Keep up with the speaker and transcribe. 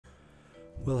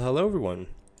Well, hello everyone.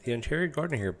 The Ontario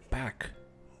Gardener here, back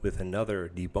with another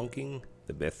debunking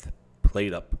the myth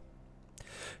PlateUp.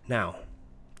 Now,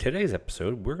 today's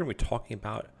episode, we're going to be talking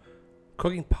about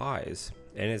cooking pies,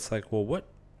 and it's like, well,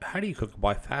 how do you cook a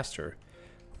pie faster?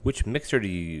 Which mixer do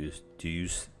you use? Do you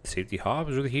use safety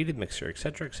hobs or the heated mixer,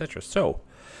 etc., etc.? So,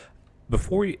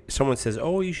 before someone says,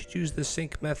 "Oh, you should use the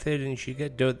sink method and you should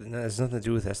get dough," that has nothing to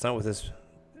do with that. That's not what this.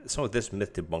 It's not what this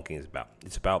myth debunking is about.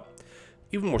 It's about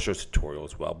even more so tutorial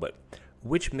as well. But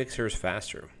which mixer is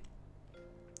faster?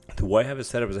 The way I have it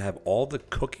set up is I have all the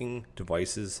cooking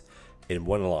devices in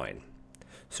one line,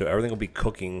 so everything will be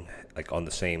cooking like on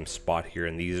the same spot here,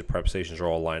 and these prep stations are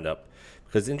all lined up.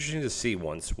 Because it's interesting to see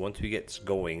once we get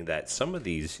going that some of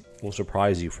these will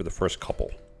surprise you for the first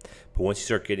couple. But once you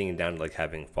start getting down to like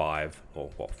having 5, well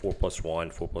 4 plus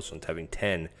 1, 4 plus 1 to having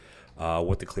 10,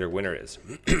 what the clear winner is.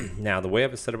 Now, the way I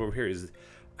have it set up over here is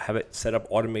I have it set up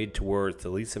automated to where it's the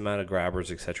least amount of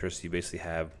grabbers, etc. So you basically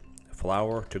have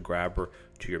flour to grabber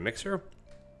to your mixer.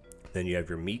 Then you have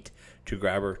your meat to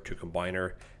grabber to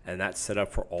combiner. And that's set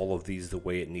up for all of these the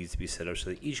way it needs to be set up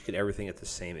so they each get everything at the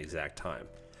same exact time.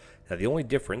 Now, the only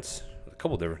difference, a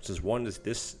couple differences. One is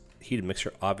this heated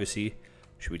mixer obviously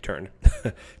should be turned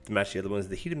to match the other ones.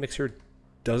 The heated mixer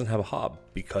doesn't have a hob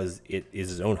because it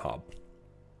is its own hob.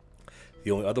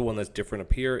 The only other one that's different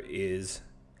up here is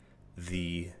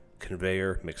the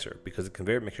conveyor mixer, because the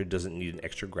conveyor mixer doesn't need an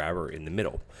extra grabber in the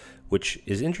middle, which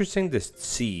is interesting to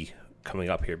see coming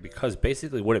up here, because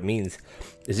basically what it means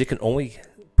is it can only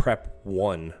prep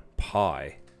one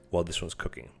pie while this one's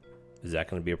cooking. Is that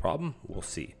going to be a problem? We'll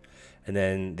see. And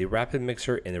then the rapid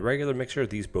mixer and the regular mixer,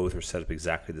 these both are set up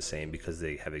exactly the same because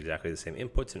they have exactly the same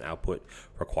inputs and output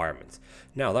requirements.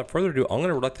 Now, without further ado, I'm going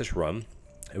to let this run,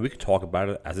 and we can talk about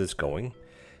it as it's going,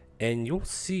 and you'll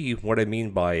see what I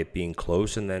mean by it being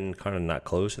close and then kind of not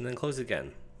close and then close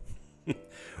again.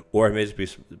 Or I may just be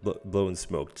blowing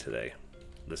smoke today.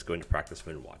 Let's go into practice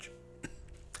and watch.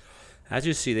 As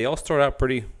you see, they all start out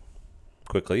pretty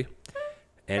quickly,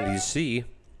 and you see,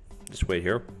 just wait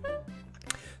here.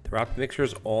 The rapid mixer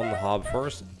is on the hob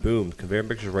first. Boom, the conveyor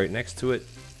mixer is right next to it,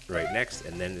 right next,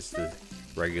 and then it's the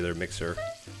regular mixer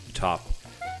top.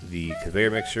 The conveyor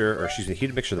mixer, or excuse me,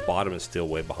 heated mixer at the bottom is still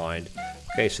way behind.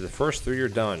 Okay, so the first 3 are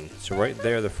done. So right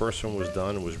there, the first one was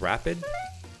done, was rapid,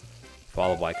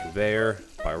 followed by conveyor,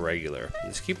 by regular.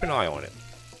 Just keep an eye on it.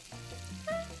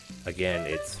 Again,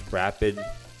 it's rapid,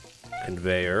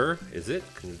 conveyor, is it?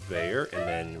 Conveyor, and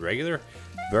then regular.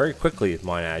 Very quickly,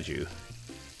 mind add you.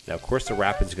 Now, of course, the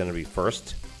rapid is going to be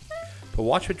first, but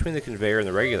watch between the conveyor and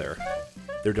the regular.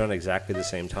 They're done exactly the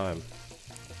same time.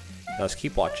 Now, let's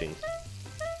keep watching.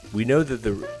 We know that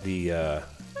the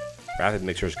rapid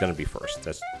mixer is going to be first.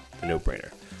 That's the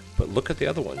no-brainer. But look at the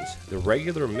other ones. The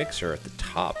regular mixer at the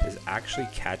top is actually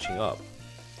catching up.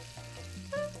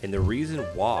 And the reason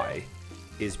why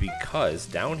is because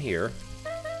down here,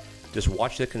 just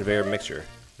watch the conveyor mixer.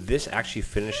 This actually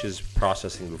finishes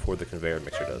processing before the conveyor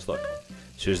mixer does. Look.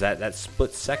 So there's that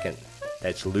split second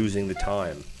that's losing the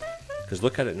time. Because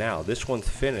look at it now. This one's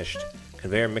finished.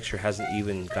 Conveyor mixer hasn't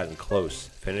even gotten close.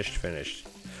 Finished.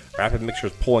 Rapid mixer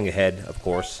is pulling ahead, of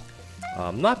course.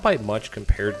 Not by much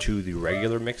compared to the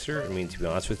regular mixer. I mean, to be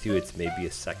honest with you, it's maybe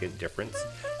a second difference.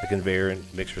 The conveyor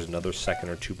mixer is another second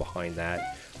or two behind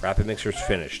that. Rapid mixer is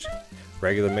finished.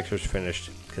 Regular mixer is finished.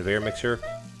 Conveyor mixer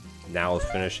now is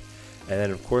finished. And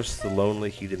then, of course, the lonely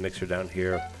heated mixer down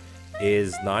here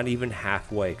is not even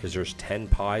halfway, because there's 10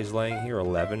 pies laying here,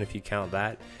 11 if you count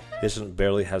that. This one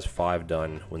barely has 5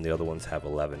 done when the other ones have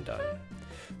 11 done.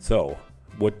 So,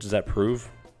 what does that prove?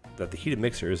 That the heated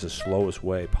mixer is the slowest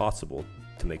way possible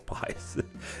to make pies.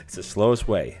 It's the slowest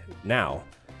way. Now,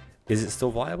 is it still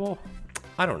viable?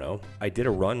 I don't know. I did a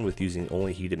run with using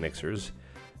only heated mixers,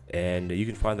 and you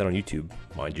can find that on YouTube,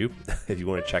 mind you, if you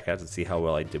want to check out to see how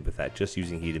well I did with that, just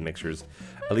using heated mixers,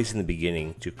 at least in the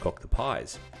beginning, to cook the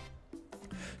pies.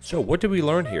 So what did we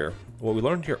learn here? What we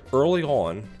learned here early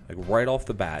on, like right off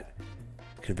the bat,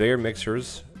 conveyor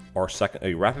mixers are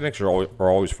second. Rapid mixers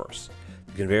are always first.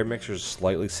 The conveyor mixer is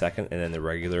slightly second, and then the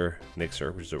regular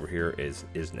mixer, which is over here,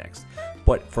 is next.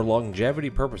 But for longevity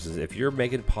purposes, if you're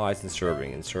making pies and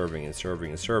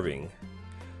serving,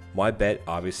 my bet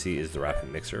obviously is the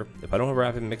rapid mixer. If I don't have a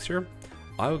rapid mixer,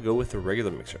 I would go with the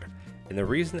regular mixer. And the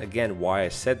reason, again, why I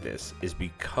said this is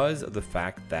because of the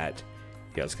fact that,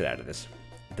 let's get out of this,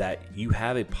 that you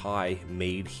have a pie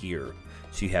made here.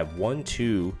 So you have 1,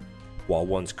 2 while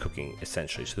one's cooking,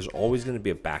 essentially. So there's always going to be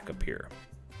a backup here.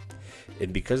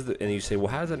 And and you say, well,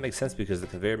 how does that make sense? Because the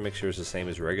conveyor mixer is the same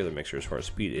as regular mixer as far as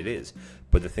speed. It is.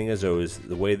 But the thing is, though, is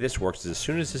the way this works is as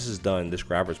soon as this is done, this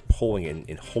grabber is pulling it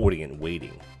and holding it and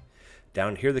waiting.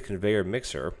 down here, the conveyor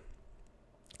mixer,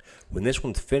 when this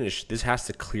one's finished, this has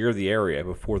to clear the area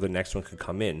before the next one can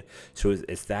come in. So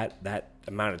it's that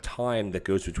amount of time that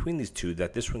goes between these two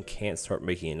that this one can't start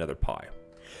making another pie.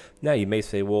 Now you may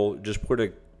say, well, just put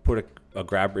a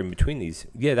grabber in between these.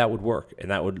 Yeah, that would work,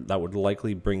 and that would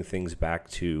likely bring things back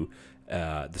to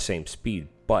the same speed.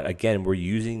 But again, we're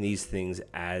using these things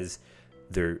as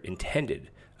they're intended.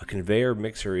 A conveyor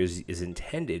mixer is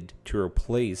intended to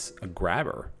replace a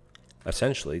grabber,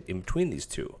 essentially, in between these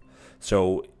two.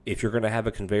 So if you're going to have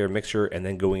a conveyor mixer and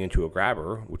then going into a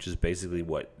grabber, which is basically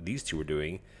what these two are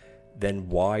doing, then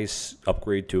why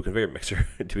upgrade to a conveyor mixer,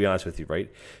 to be honest with you,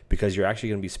 right? Because you're actually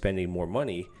going to be spending more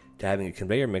money to having a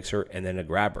conveyor mixer and then a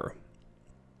grabber,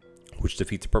 which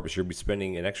defeats the purpose. You'll be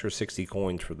spending an extra 60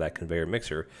 coins for that conveyor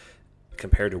mixer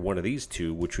compared to one of these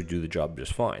two, which would do the job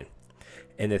just fine.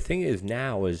 And the thing is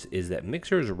now is that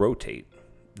mixers rotate.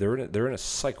 They're in a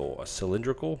cycle, a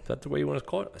cylindrical, that's the way you want to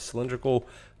call it, a cylindrical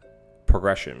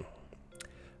progression.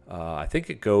 I think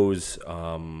it goes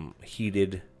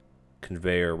heated,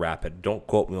 conveyor, rapid. Don't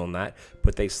quote me on that,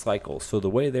 but they cycle. So the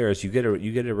way there is you get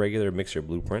a regular mixer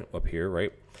blueprint up here,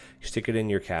 right? You stick it in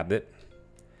your cabinet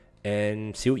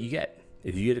and see what you get.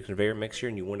 If you get a conveyor mixer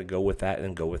and you want to go with that,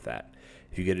 then go with that.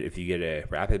 If you get a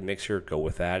rapid mixer, go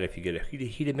with that. If you get a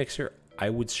heated mixer, I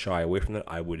would shy away from that.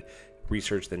 I would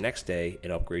research the next day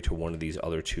and upgrade to one of these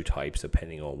other two types,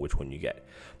 depending on which one you get.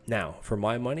 Now, for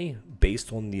my money,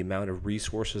 based on the amount of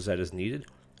resources that is needed,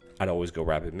 I'd always go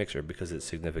rapid mixer because it's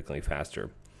significantly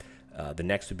faster. The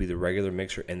next would be the regular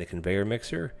mixer and the conveyor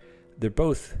mixer. They're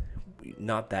both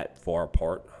not that far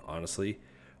apart, honestly.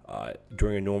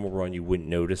 During a normal run, you wouldn't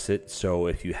notice it. So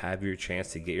if you have your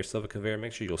chance to get yourself a conveyor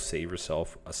mixer, you'll save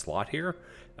yourself a slot here,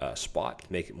 a spot,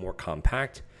 make it more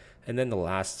compact. And then the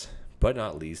last, but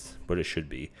not least, but it should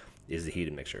be, is the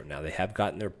heated mixer. Now, they have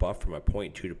gotten their buff from a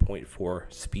 0.2 to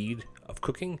 0.4 speed of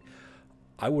cooking.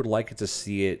 I would like it to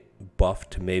see it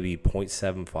buffed to maybe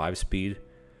 0.75 speed,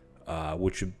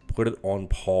 which would put it on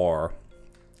par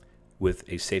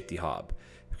with a safety hob.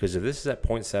 Because if this is at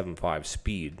 0.75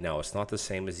 speed, now it's not the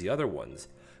same as the other ones,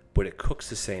 but it cooks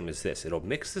the same as this. It'll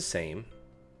mix the same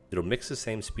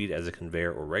speed as a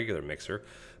conveyor or regular mixer,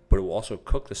 but it will also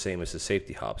cook the same as the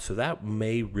safety hob. So that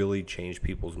may really change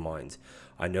people's minds.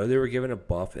 I know they were given a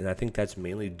buff, and I think that's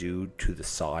mainly due to the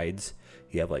sides.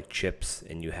 You have like chips,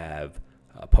 and you have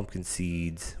pumpkin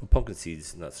seeds. Well, pumpkin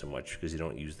seeds not so much because you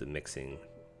don't use the mixing.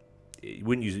 You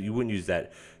wouldn't use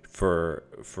that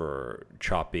for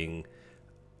chopping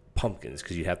pumpkins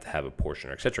because you have to have a portion,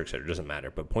 or et cetera, et cetera. It doesn't matter.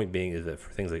 But point being is that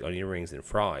for things like onion rings and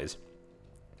fries,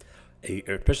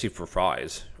 especially for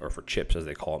fries or for chips as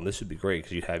they call them, this would be great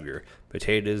because you'd have your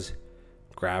potatoes,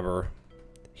 grabber,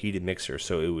 heated mixer.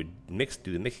 So it would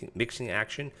do the mixing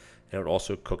action, and it would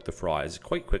also cook the fries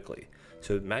quite quickly.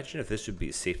 So imagine if this would be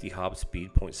a safety hob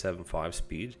speed, 0.75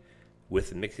 speed, with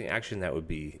the mixing action. It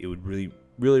would really,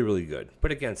 really, really good.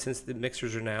 But again, since the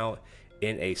mixers are now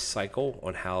in a cycle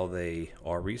on how they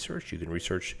are researched, you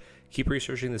can keep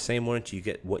researching the same one until you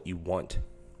get what you want.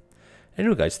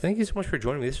 Anyway, guys, thank you so much for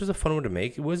joining me. This was a fun one to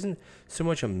make. It wasn't so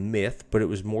much a myth, but it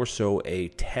was more so a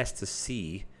test to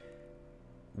see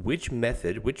which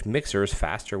mixer is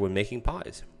faster when making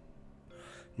pies.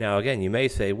 Now, again, you may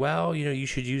say, well, you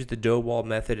should use the dough ball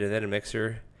method and then a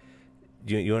mixer.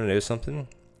 You want to know something?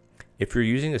 If you're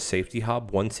using a safety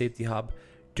hob, one safety hob,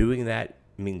 doing that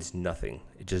means nothing.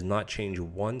 It does not change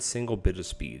one single bit of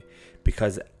speed,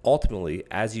 because ultimately,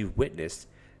 as you've witnessed,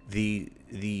 the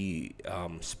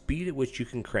speed at which you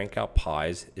can crank out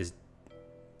pies is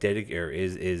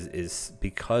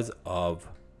because of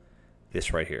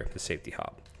this right here, the safety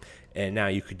hob. And now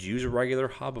you could use a regular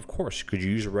hob, of course. You could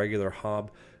use a regular hob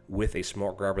with a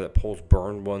smart grabber that pulls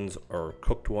burned ones or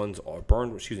cooked ones or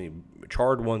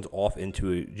charred ones off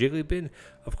into a jiggly bin.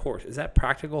 Of course. Is that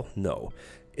practical? No.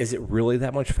 Is it really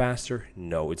that much faster?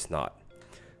 No, it's not.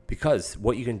 Because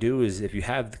what you can do is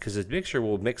because the mixer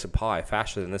will mix a pie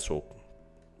faster than this will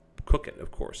cook it,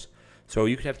 of course. So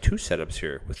you could have two setups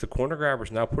here with the corner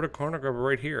grabbers. Now put a corner grabber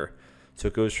right here. So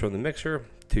it goes from the mixer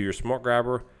to your smart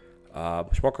grabber.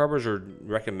 Smart grabbers are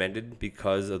recommended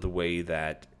because of the way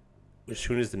that as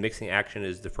soon as the mixing action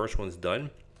is the first one's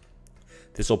done,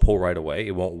 this will pull right away.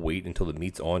 It won't wait until the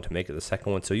meat's on to make it the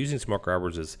second one. So using smart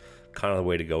grabbers is kind of the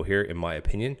way to go here, in my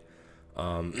opinion.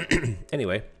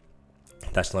 Anyway,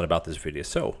 that's not about this video.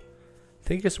 So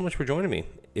thank you so much for joining me.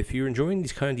 If you're enjoying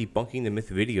these kind of debunking the myth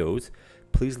videos,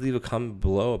 please leave a comment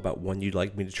below about one you'd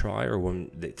like me to try, or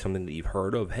something that you've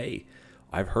heard of. Hey,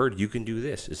 I've heard you can do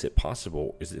this. Is it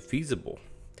possible? Is it feasible?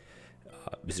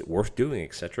 Is it worth doing,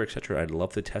 etc., etc.? I'd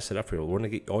love to test it out for you. I want to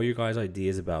get all your guys'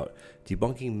 ideas about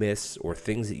debunking myths or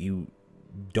things that you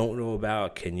don't know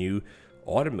about. Can you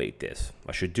automate this?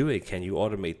 I should do it. Can you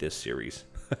automate this series?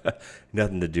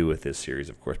 Nothing to do with this series,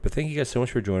 of course. But thank you guys so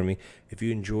much for joining me. If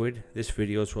you enjoyed this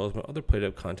video as well as my other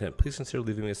PlateUp content, please consider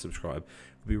leaving me a subscribe.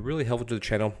 It would be really helpful to the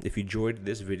channel. If you enjoyed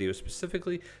this video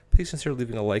specifically, please consider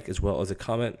leaving a like as well as a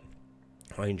comment.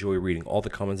 I enjoy reading all the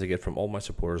comments I get from all my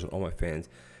supporters and all my fans.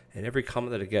 And every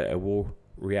comment that I get, I will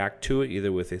react to it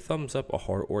either with a thumbs up, a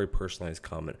heart, or a personalized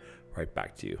comment right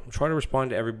back to you. I'll try to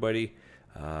respond to everybody,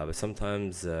 but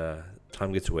sometimes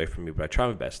time gets away from me, but I try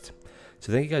my best.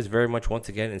 So thank you guys very much once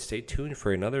again, and stay tuned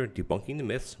for another Debunking the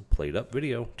Myths PlateUp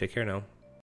video. Take care now.